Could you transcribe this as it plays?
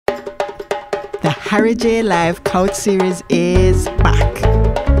Harry J Live Couch Series is back.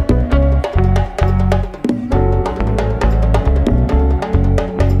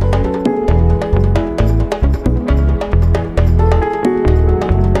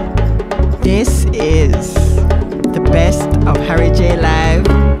 This is the best of Harry J Live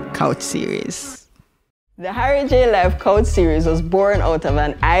Couch Series. The Harry J Live Couch Series was born out of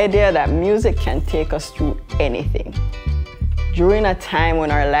an idea that music can take us through anything. During a time when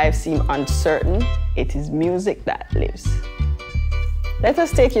our lives seem uncertain, it is music that lives. Let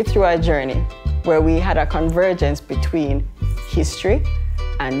us take you through our journey where we had a convergence between history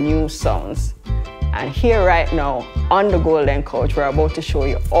and new sounds. And here right now, on the Golden Couch, we're about to show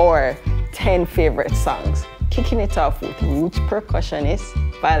you our 10 favorite songs, kicking it off with Roots percussionist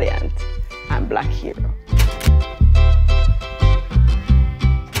Valiant and Blvk H3ro.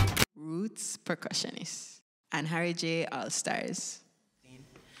 Roots percussionist and Harry J Allstars.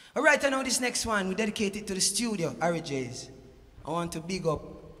 All right, I know this next one we dedicate it to the studio, Harry J's. I want to big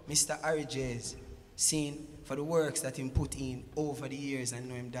up Mr. Harry J's scene for the works that he put in over the years. I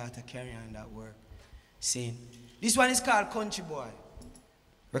know him daughter carry on that work. Scene. This one is called Country Boy.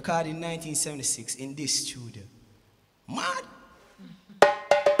 Recorded in 1976 in this studio. Mad!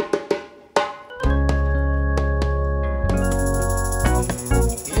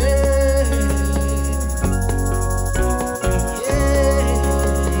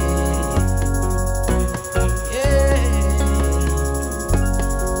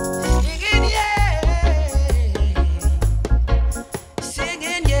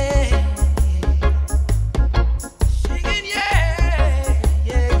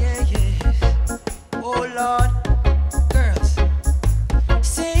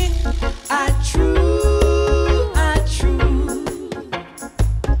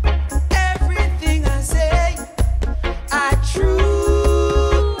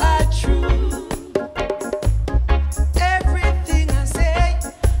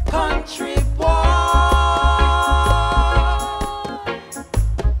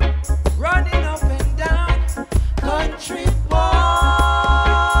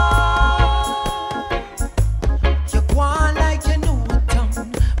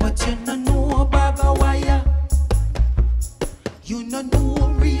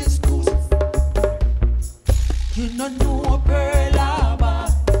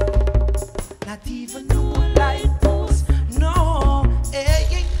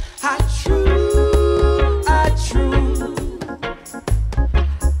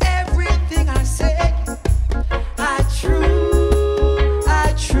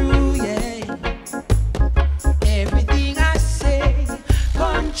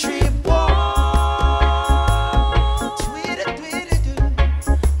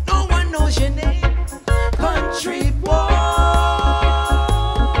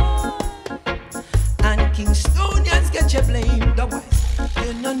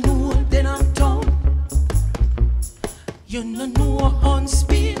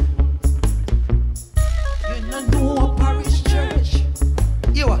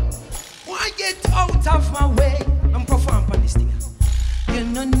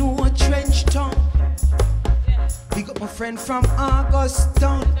 From August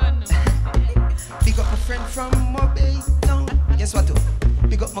Town. Big up my friend from Mobile Town. Guess what?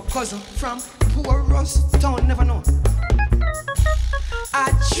 Big up my cousin from Poor Rust Town. Never know.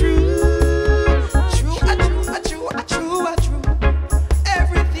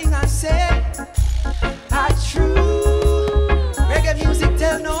 Everything I say, true. Reggae music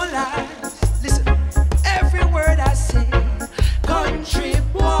tell no lies. Listen, every word I say, country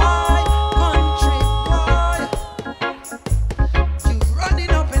boy.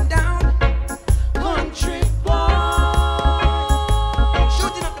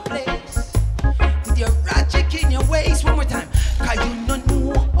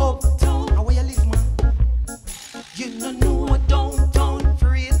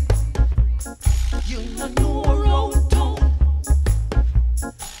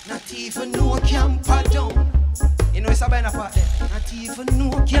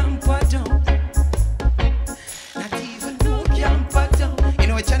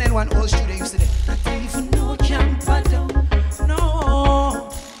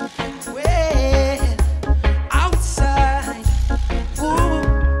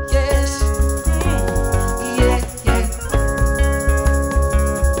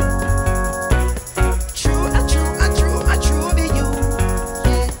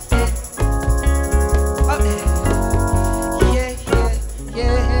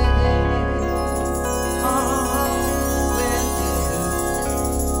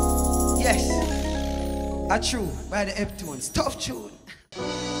 True by the Heptones. Tough tune.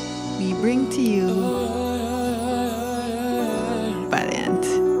 we bring to you Valiant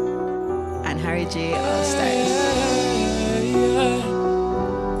and Harry J Allstars.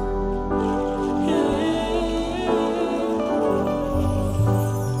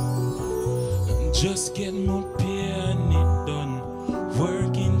 Just get more pay and it done.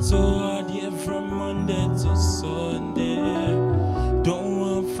 Working so hard, yeah, from Monday to Sunday. Don't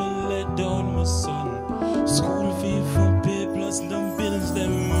want to let down my son. School fee for pay plus them bills,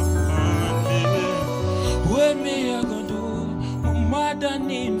 them on baby. What me I gonna do? My mother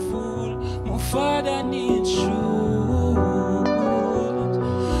need food, my father need shoes.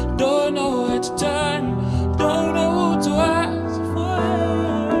 Don't know where to turn, don't know who to ask for.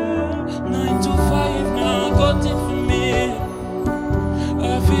 9 to 5 now, got it for me.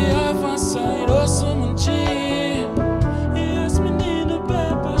 I feel have a side or someone cheap. Yes, me need a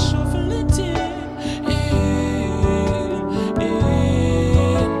paper shuffle it in.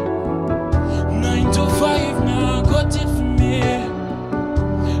 9 to 5 now, got it for me.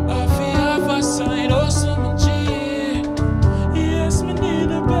 I feel have a side or someone cheap. Yes, me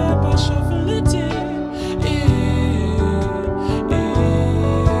need a paper shuffle it in.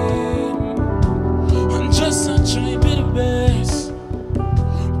 I'm just not trying to be the best.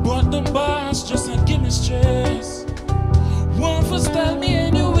 But the boss just not give me stress. One for style me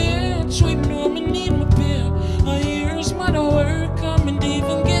anyway. True, know me need my pay. A year's man of work, come and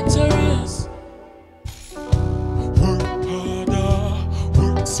even get a raise. Work harder,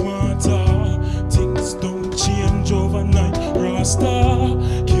 work smarter. Things don't change overnight. Rasta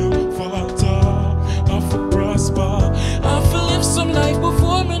can't falter. I feel prosper. I feel live some life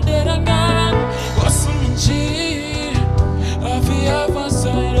before me dead and gone. What's some G? I feel have a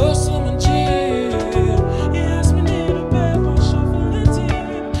side or some G. Yes, me need a paper shuffle it in.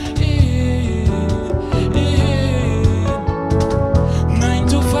 9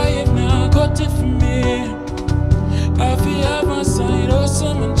 to 5 now, got it for me. I feel have a side or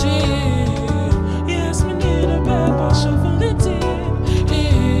some G. Yes, me need a paper shuffle it in.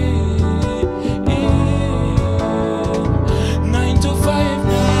 9 to 5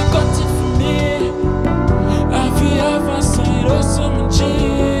 now, got it for me. I feel have a side or some G.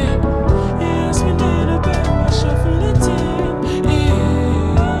 Yes, me need a paper shuffle it in.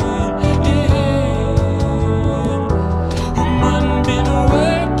 Man been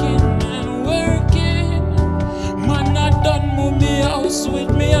working and working. Man not done move me house with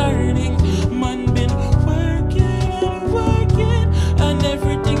me earning. Man been working and working, and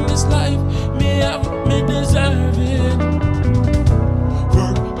everything this life me have me deserve it.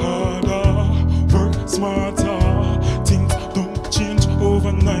 Work harder, work smarter. Things don't change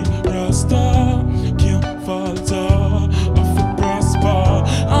overnight. Rasta can't falter. I feel prosper.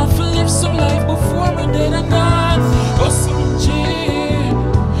 I feel live some life before me dead and gone. Oh, some G.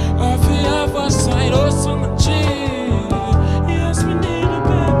 I feel have a side. Oh, some G. Yes, we need a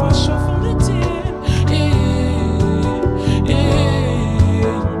paper shuffle it in.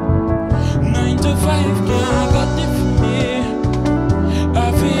 9 to 5, yeah, got it for me. I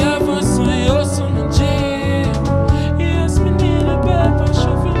feel have a side. Oh, some G. Yes, me need a paper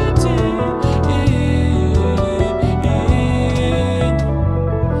shuffle it in.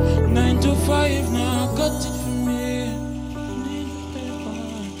 9 to 5 now, got it for me. Need a paper,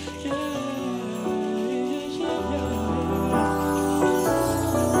 yeah.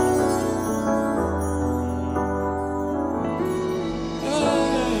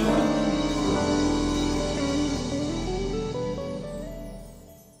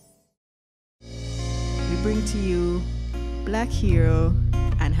 'H3ro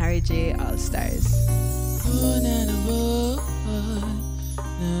and Harry J Allstars.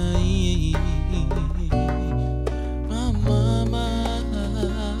 My mama,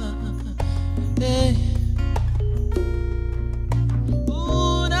 hey.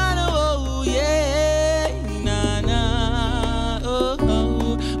 Ooh, na na, oh yeah, na na, oh,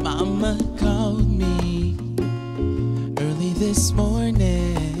 oh. Mama called me early this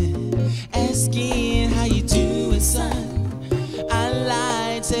morning, asking how you doing, son. I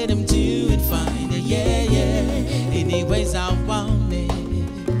lied, said I'm doing fine, yeah, yeah. Anyways, I wanted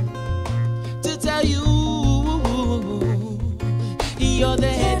to tell you, you're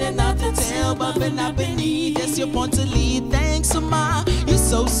the head and not the tail, bumping up beneath. Yes, you're born to lead. Thanks, ma, you're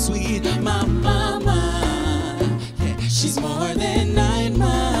so sweet, my mama. Yeah, she's more than 9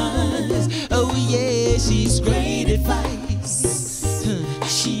 months. Oh yeah, she's great advice.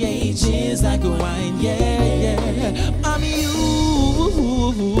 She ages like a wine, yeah, yeah. I'm you,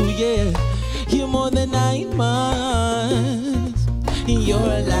 yeah. You're more than 9 months in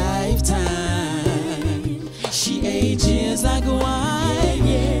your lifetime. She ages like a wine,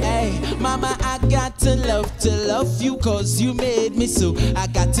 yeah. Hey, Mama, I got to love you, cause you made me so. I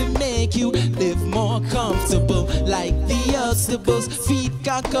got to make you live more comfortable, like the Allstars. Feet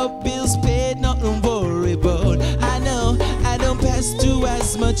cock up, bills paid, nothing worry about. I know I don't pass through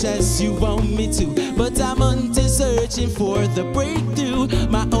as much as you want me to, but I'm until searching for the breakthrough.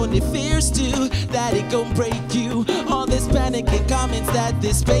 My only fear's too that it gon' break you. All this panic and comments that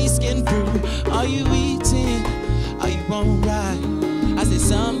this space can prove. Are you eating? Are you alright? I say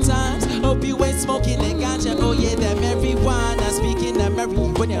sometimes, hope you ain't smoking the ganja. Oh yeah, that marijuana. Speaking of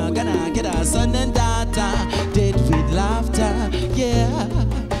marijuana, when you're gonna get a son and daughter dead with laughter, yeah.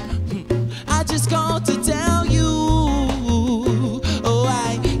 I just called to tell you, oh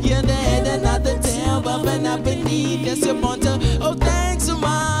you're the head and not the tail, but when I beneath, yes you want to. Oh thanks,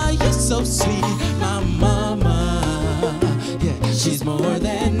 ma, you're so sweet, my mama. Yeah, she's more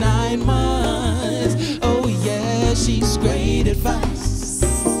than 9 months. Oh yeah, she's great advice.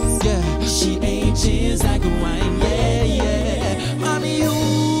 Yeah, she ages like a wine. Yeah, yeah, mommy,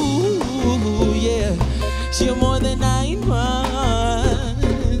 ooh, yeah, she's more than 9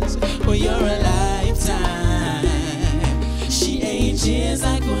 months. Oh, you're a lifetime. She ages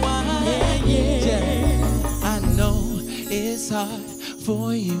like a wine. Yeah, yeah. I know it's hard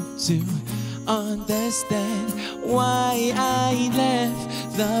for you to understand why I left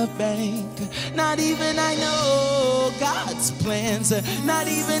the bank. Not even I know God's plans. Not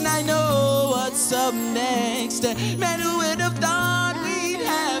even I know what's up next. Man, who would have thought we'd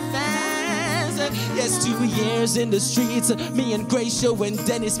have fans? Yes, 2 years in the streets, me and Gracio and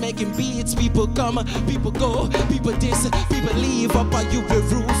Dennis making beats. People come, people go, people diss, people leave. Up on you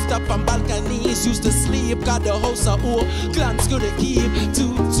with rooftop and balconies. Used to sleep, got the house of all clans gonna keep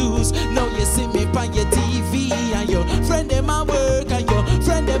 2 twos. Now you see me on your TV, and your friend in my work, and your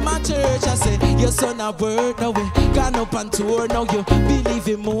friend in my church. I say, your son at work, now we gone up on tour. Now you believe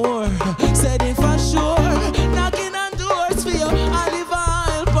in more, said it for sure. Knocking on doors for you, olive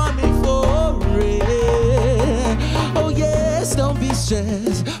oil for me for it. Oh yes, don't be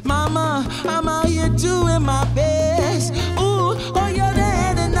stressed, mama, I'm out here doing my best. Ooh, oh you're the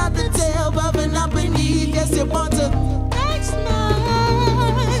head and not the tail, bobbing up beneath. Yes, you want to next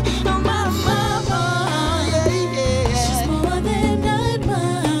night. Oh my mama, yeah, yeah. She's more than 9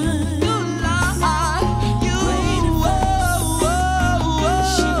 months. You lie, you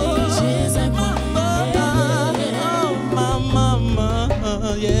she ages like oh my mama,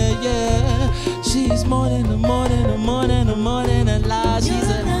 yeah, yeah. She's more than a lie. She's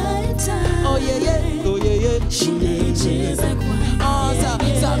a nighttime. Oh yeah, yeah, oh yeah, yeah. She ages like wine. Oh,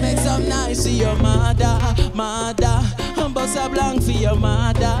 so make some nice for your mother. I'm boss a blank for your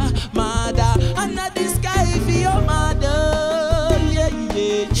mother. And not this guy for your mother. Yeah, yeah,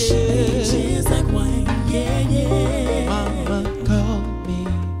 yeah. She ages like wine. Yeah, yeah. Mama called me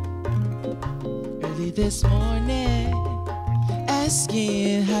early this morning,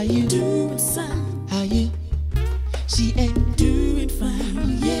 asking how you doing, son. How you? She ain't doing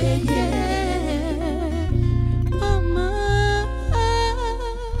fine. Yeah, yeah. Mama,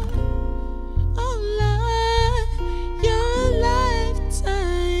 oh Lord, your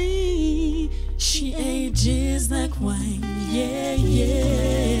lifetime. She ages like wine. Yeah, yeah.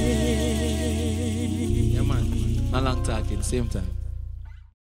 Yeah, man. Not long talking, same time.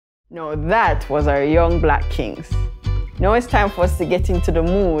 Now that was our young black kings. Now it's time for us to get into the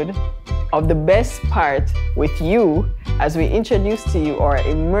mood of the best part with you as we introduce to you our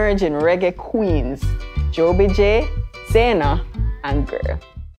emerging reggae queens, Joby Jay, Zhayna, and Girl.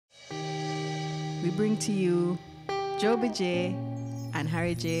 We bring to you Joby Jay and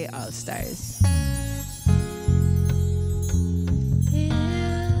J Allstars.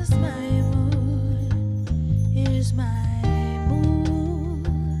 Here's my mood, here's my mood.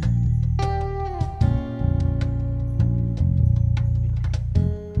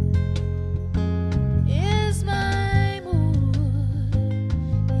 Here's my mood,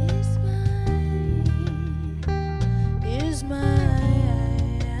 here's my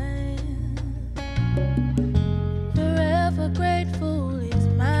forever grateful is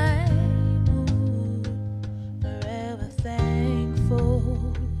my mood.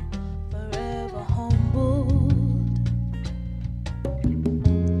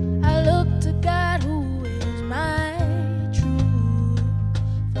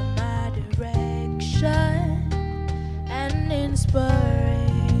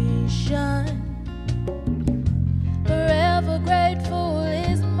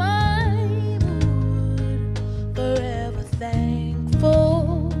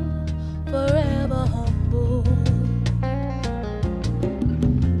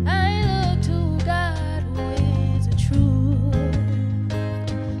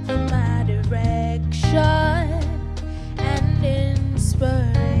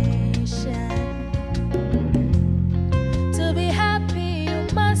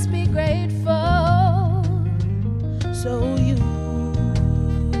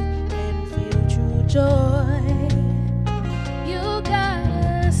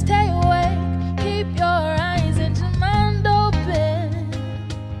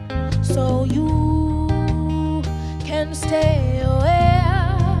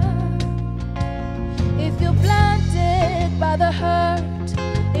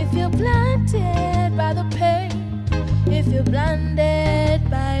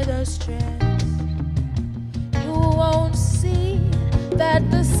 that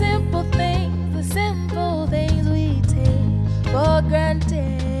the simple things we take for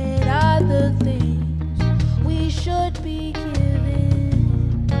granted are the things we should be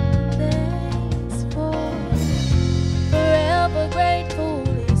giving thanks for. Forever grateful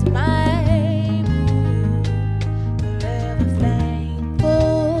is my mood. Forever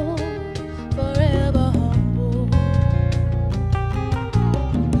thankful, forever humble.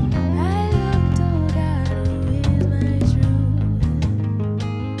 I look to God who is my truth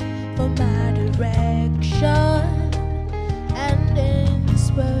for my direction and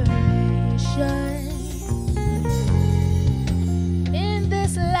inspiration. In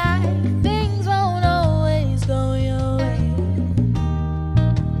this life, things won't always go your way.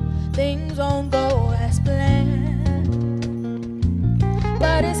 Things won't go as planned.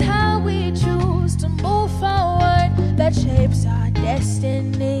 But it's how we choose to move forward that shapes our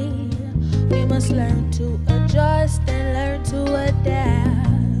destiny. We must learn to adjust and learn to adapt.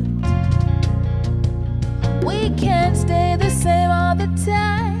 We can't stay the same all the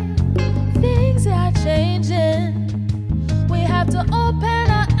time. Things are changing. We have to open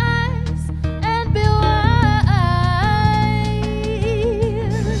our eyes and be wise.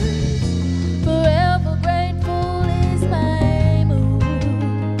 Forever grateful is my mood.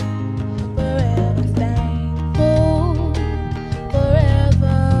 Forever thankful,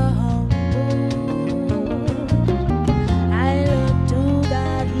 forever humble. I look to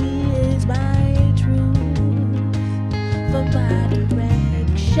God, He is my truth for my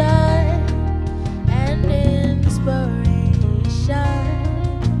direction and inspiration.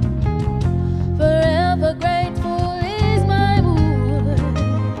 Forever grateful is my mood.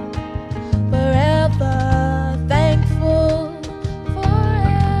 Forever thankful,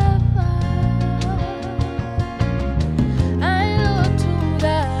 forever. I look to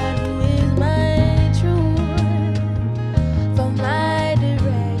God who is my truth for my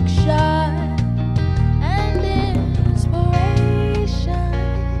direction and inspiration.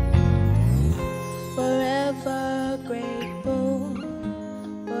 Forever grateful,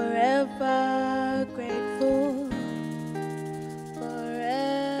 forever grateful,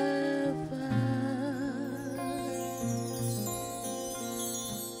 forever.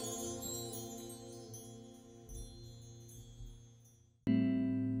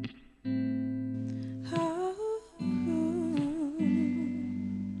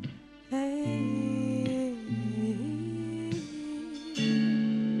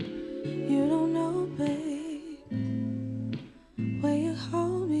 You don't know, babe, when you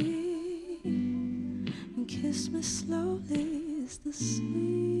hold me and kiss me slowly is the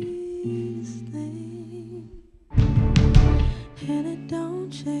sweetest thing, and it don't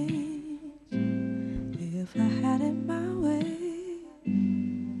change. If I had it my way,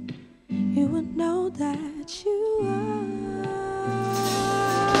 you would know that you are.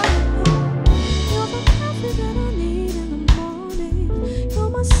 You're the coffee that I need in the morning. You're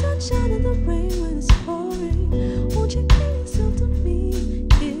my sunshine in the rain when it's pouring. Won't you give yourself to me?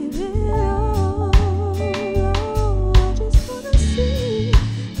 Give it all. I just wanna see.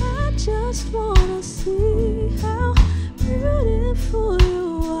 I just wanna see how beautiful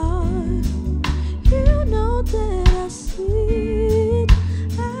you are. You know that I see it.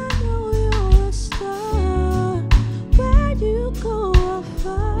 I know you're a star. Where you go, I'll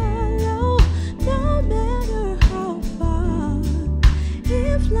follow, no matter how far.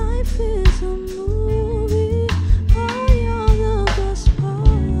 If life is a movie, oh, you're the best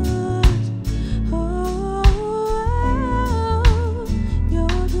part. Oh,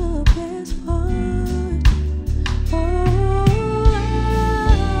 you're the best part. Oh,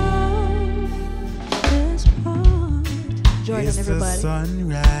 best part. Jordan, It's the everybody.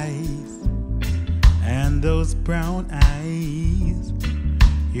 sunrise and those brown eyes.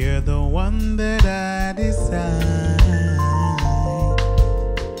 You're the one that I desire.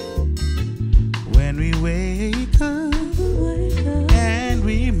 When we wake up Wake up, and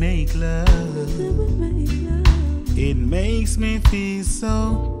we make love, then we make love. it makes me feel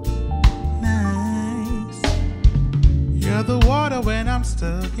so nice. You're the water when I'm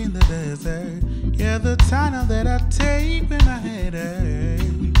stuck in the desert. You're the tunnel that I take when my head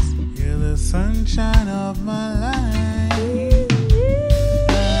hurts. You're the sunshine of my life.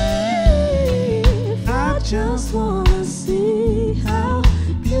 I Just wanna see how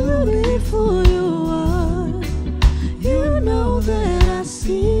beautiful you are. You know that I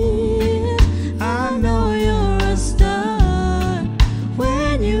see it. I know you're a star.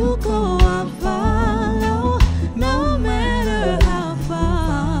 When you go, I follow, no matter how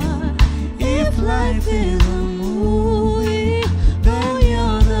far. If life is a movie, then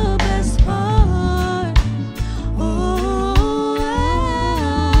you're the best part. Oh,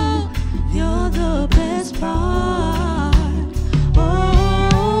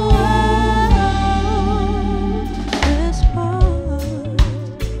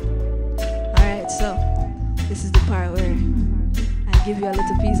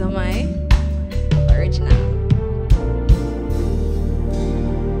 These are my original.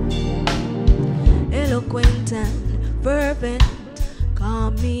 Eloquent and fervent,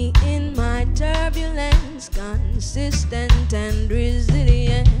 calm me in my turbulence, consistent and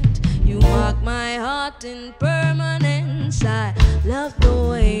resilient. You mark my heart in permanence. I love the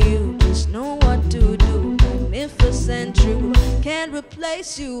way you just know what to do. Magnificent, true, can't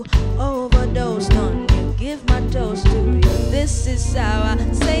replace you. Overdosed on you, give my toast to you. This is how I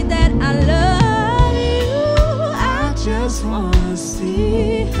say that I love you. I just wanna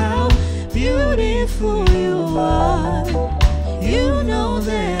see how beautiful you are. You know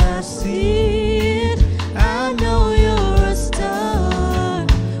that I see it. I know you're a star.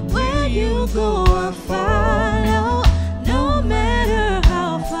 Where you go, I follow, no matter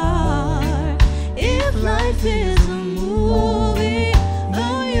how far. If life is a movie,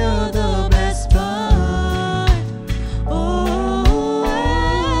 oh, you're the best part. Oh,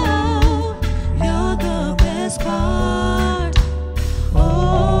 you're the best part.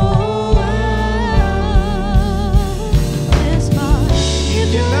 Oh, best part. If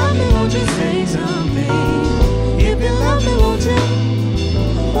you love me, won't you say something? If you love me, won't you?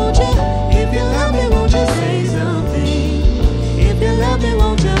 Won't you? If you love me, won't you say something? If you love me,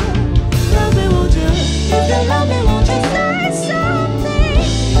 won't you? Love me, won't you? If you love me, won't you say something?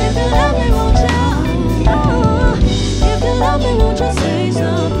 If you love me, won't you? Oh, if you love me, won't you say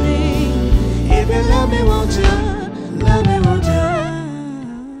something? If you love me, won't you? Love me, won't you?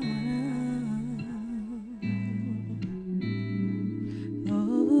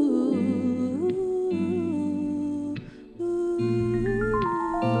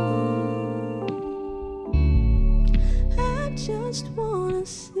 I just wanna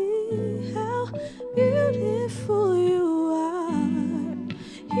see how beautiful you are.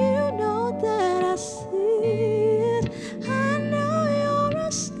 You know that I see it. I know you're a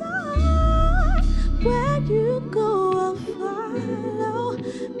star. Where you go, I'll follow,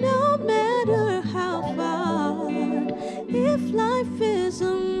 no matter how far. If life is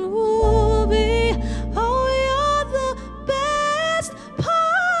a movie, oh, you're the best part.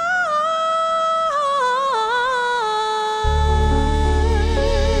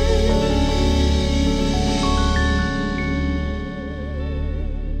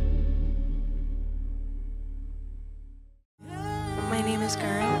 My name is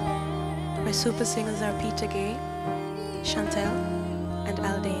Girl. My super singers are Peter Gay, Chantel, and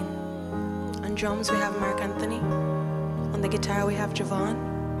Aldane. On drums we have Mark Anthony. On the guitar we have Javon.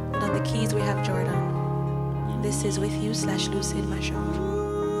 And on the keys we have Jordan. This is With You /Lucid Mashup.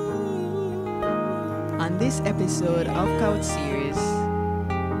 On this episode of Couch Series,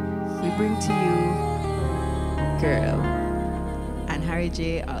 we bring to you Girl and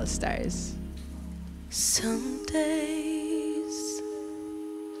J Allstars. Some days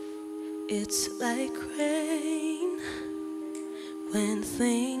it's like rain when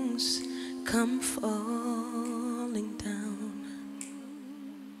things come falling down.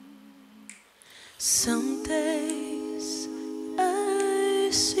 Some days I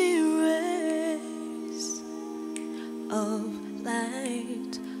see rays of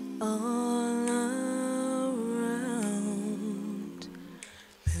light all around.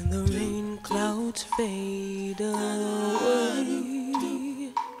 Then the rain clouds fade away,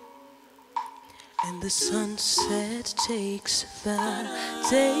 and the sunset takes the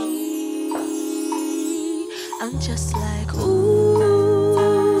day. I'm just like, ooh,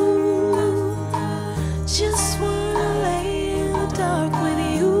 just wanna lay in the dark with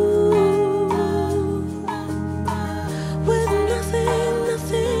you, with nothing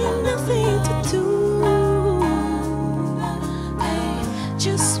to do. Hey,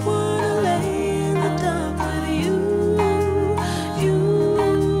 just wanna lay in the dark with you, you.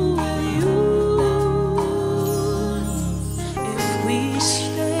 If we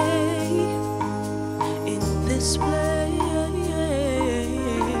stay in this place,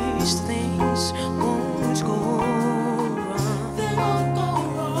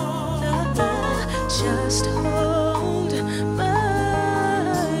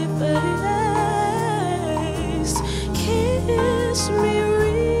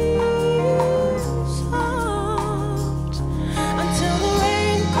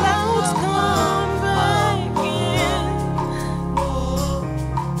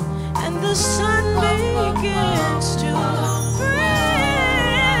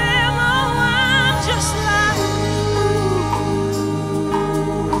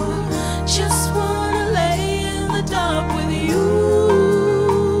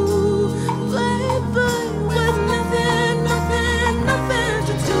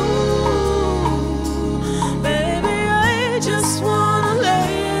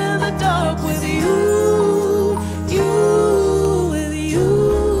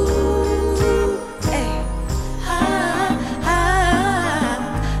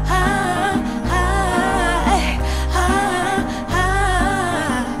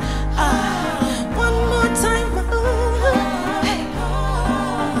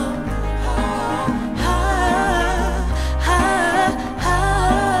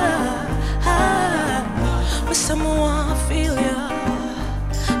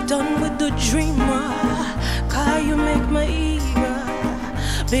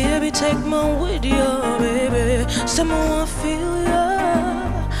 Baby, take me with you, baby. Someone feel ya.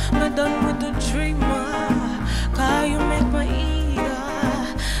 Not done with the dreamer. Cause you make my eager.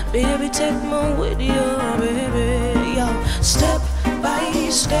 Baby, take me with you, baby. Yo, step by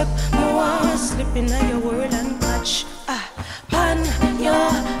step, more slipping in your world and catch. Pan your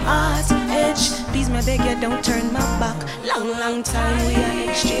heart's edge. Please, my beg you, don't turn my back. Long time we are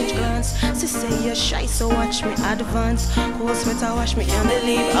exchange glance. She say you're shy, so watch me advance. Cold sweater, watch me, can't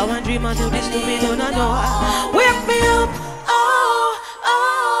believe I want dream and do this to me, don't know. Wake me up, oh,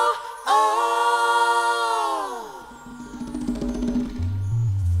 oh, oh.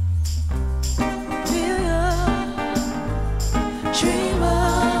 Feel ya,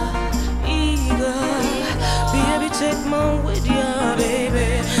 dreamer, eager. Baby, take me with ya, baby.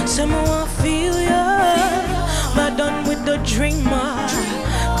 Someone feel ya, but done with the dreamer.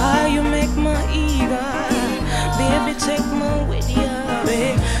 Cause you make me eager. Baby, take me with ya,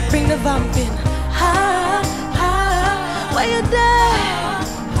 baby. Bring the vamp in. Ha, ha, where you there?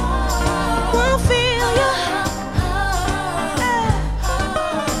 Wanna feel ya?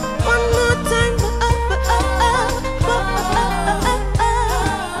 One more time,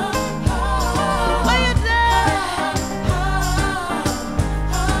 where you there?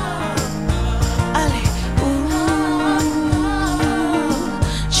 Ali, ooh,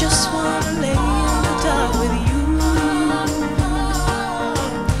 just wanna lay in the dark with you.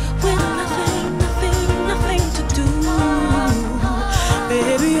 With nothing to do.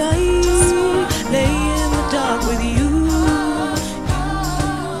 Baby, I lay in the dark with you.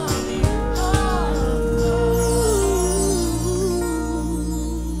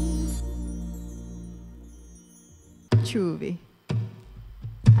 Truvi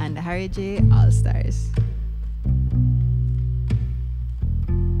and the J Allstars.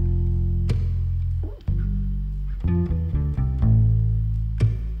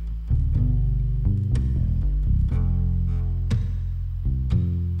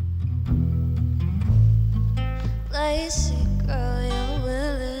 Lazy girl, your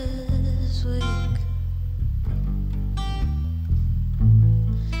will is weak.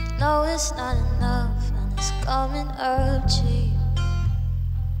 No, it's not enough, and it's coming up cheap.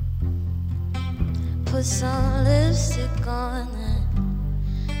 Put some lipstick on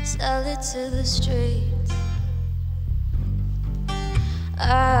and sell it to the streets.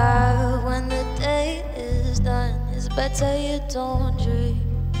 When the day is done, it's better you don't dream.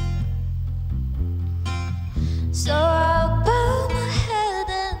 So I'll bow my head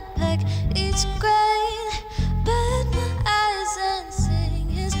and peck each grain, bend my eyes and sing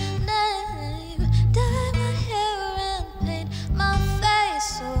his name, dye my hair and paint my face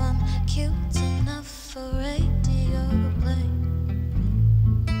so I'm cute enough for radio play.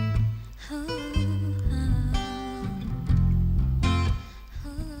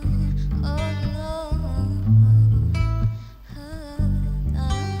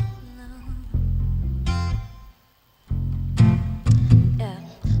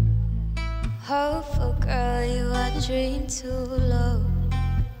 Hopeful girl, you are dream too low.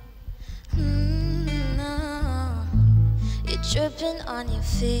 No. You're dripping on your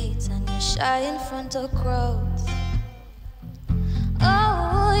feet and you're shy in front of crowds.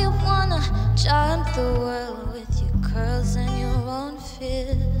 Oh, you wanna charm the world with your curls and your own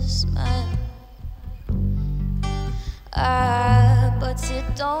fierce smile. But you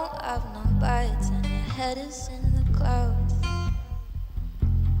don't have no bites and your head is in the clouds.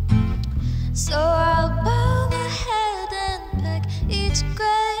 So I'll bow my head and peck each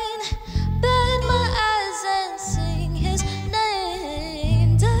grain, bend my eyes and sing his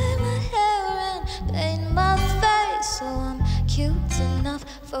name, dye my hair and paint my face so I'm cute enough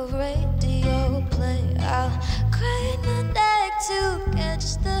for radio play. I'll crane my neck to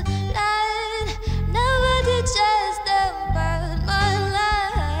catch the light, never digest them but my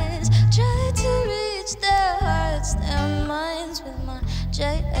lies. Try to reach their hearts, their minds with my J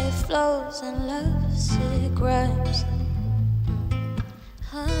flows and lovesick rhymes.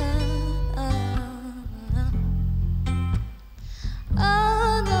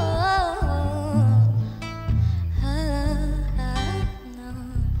 Oh no.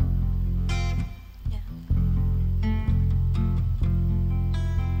 Yeah.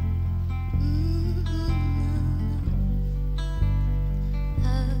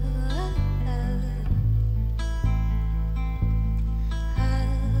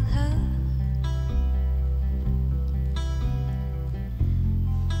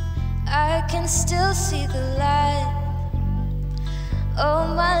 I can still see the light. Oh,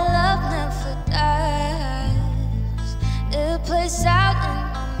 my love never dies. It plays out in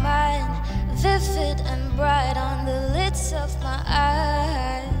my mind, vivid and bright on the lit place of my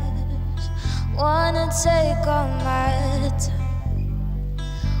eyes. Wanna take all my time.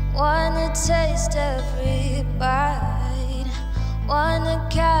 Wanna taste every bite. Wanna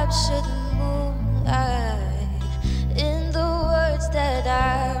capture the moonlight in the words that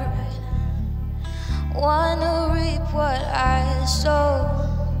I write. Wanna reap what I sow.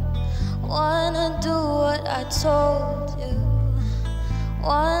 Wanna do what I told you.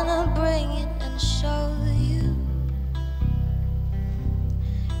 Wanna bring it and show you.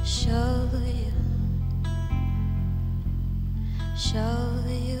 Show you. Show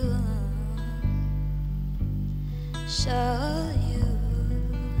you. Show you.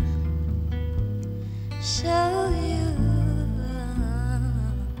 Show you.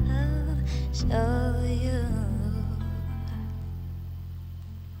 Show you.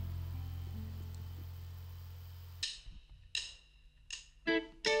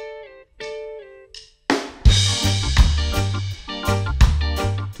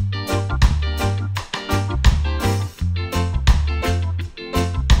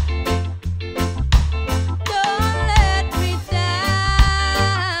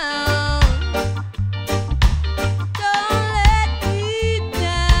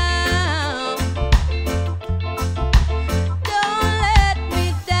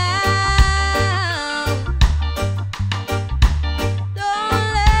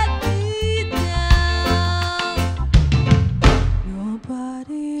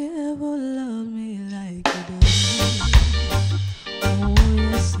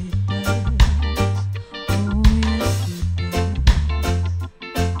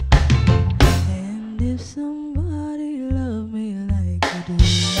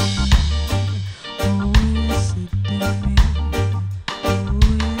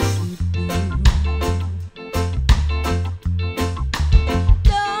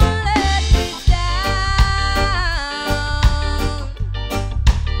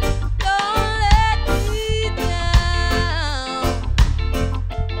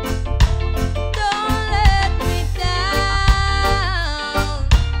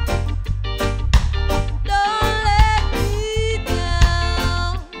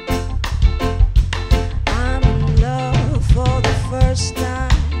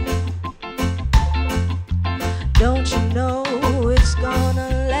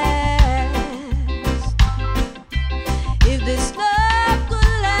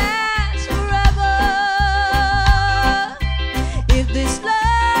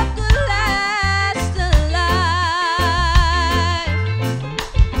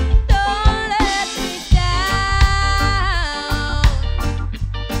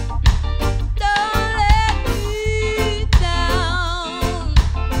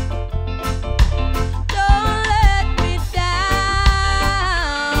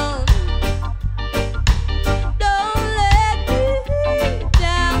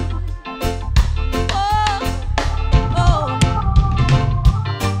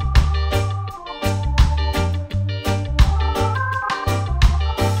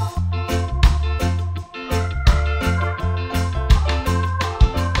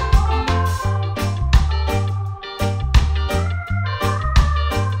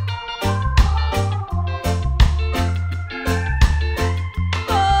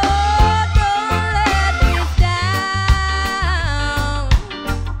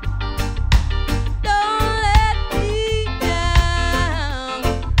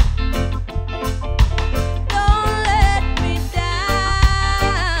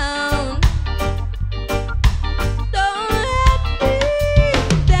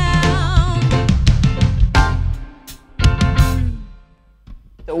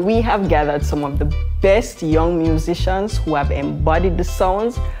 We have gathered some of the best young musicians who have embodied the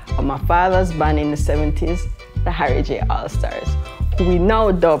sounds of my father's band in the 70s, the J Allstars, who we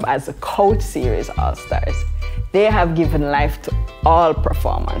now dub as the Coach Series All-Stars. They have given life to all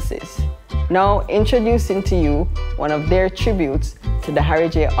performances. Now introducing to you one of their tributes to the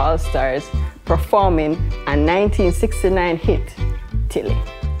J Allstars, performing a 1969 hit, Tilly.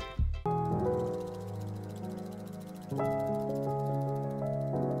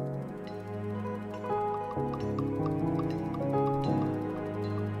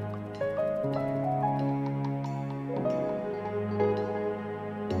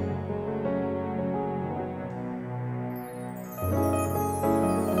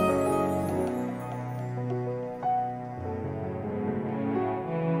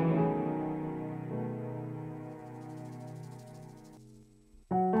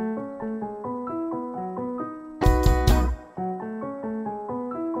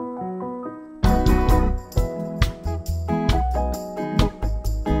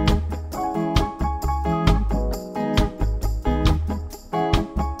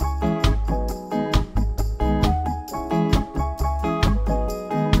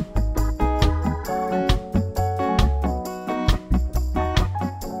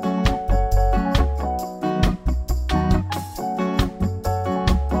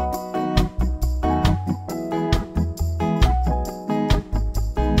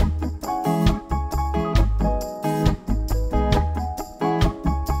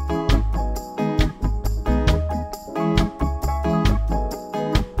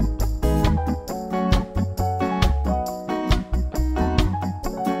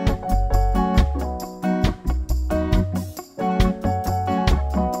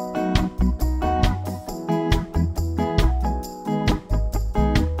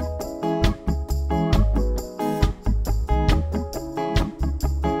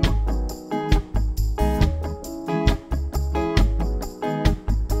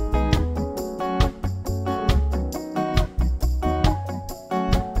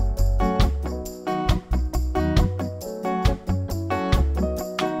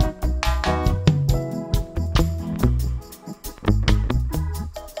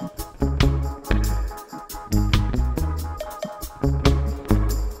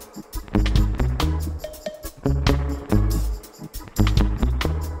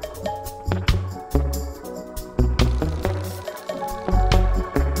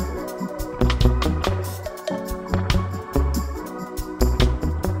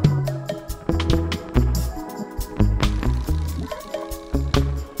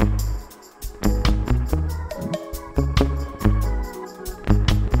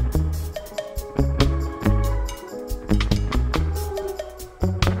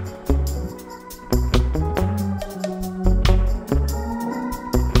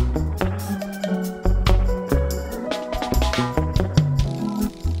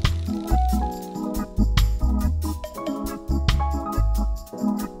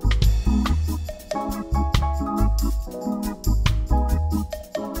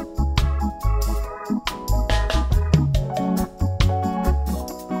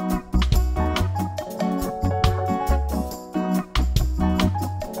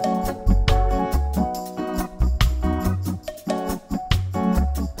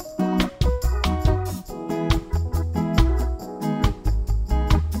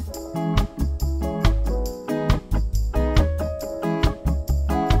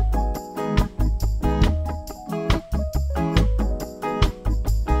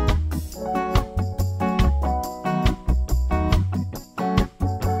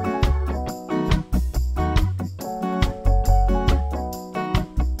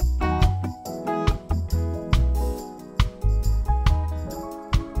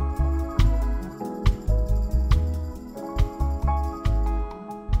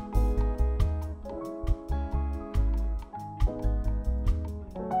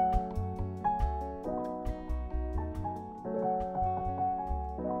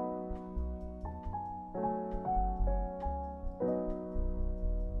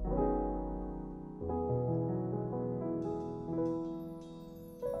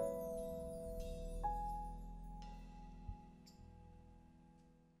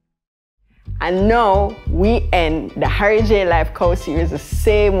 And now we end the Harry J Live Coach series the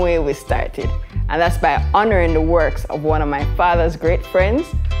same way we started. And that's by honoring the works of one of my father's great friends,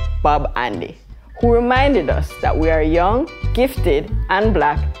 Bob Andy, who reminded us that we are young, gifted, and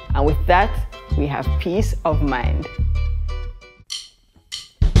black, and with that, we have peace of mind.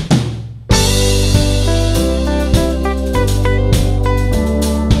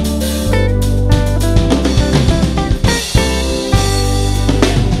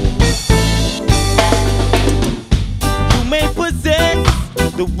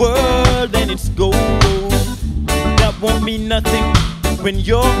 The world and its gold, that won't mean nothing when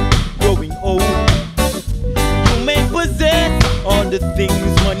you're growing old. You may possess all the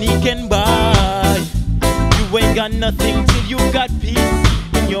things money can buy. You ain't got nothing till you got peace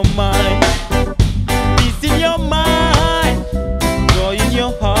in your mind. Peace in your mind, joy in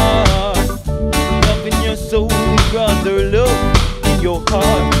your heart, love in your soul, brother, love in your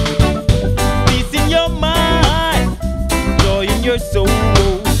heart. Peace in your mind, joy in your soul.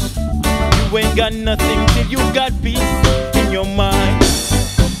 You ain't got nothing till you got peace in your mind.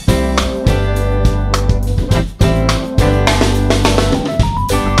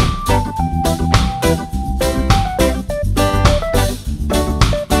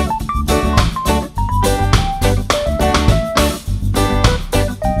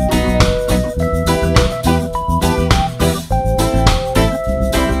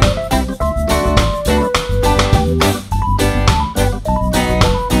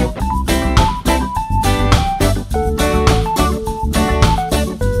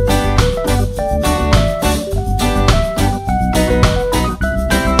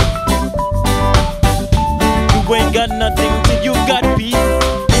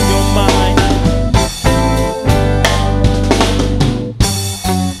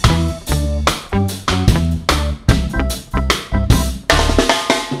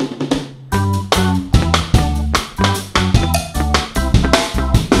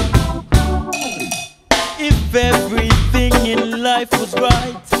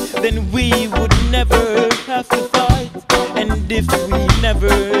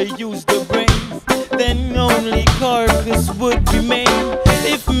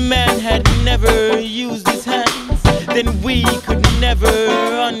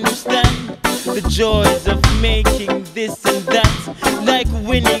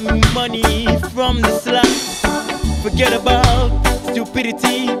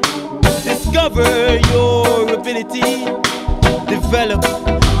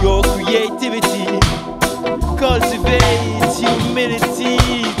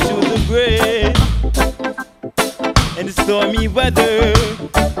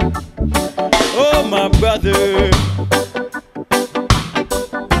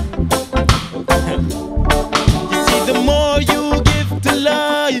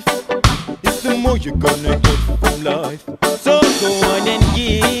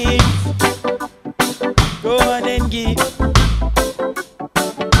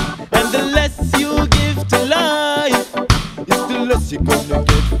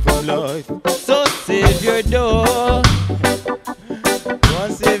 So save your door. Go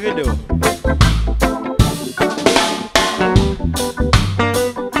and save your door.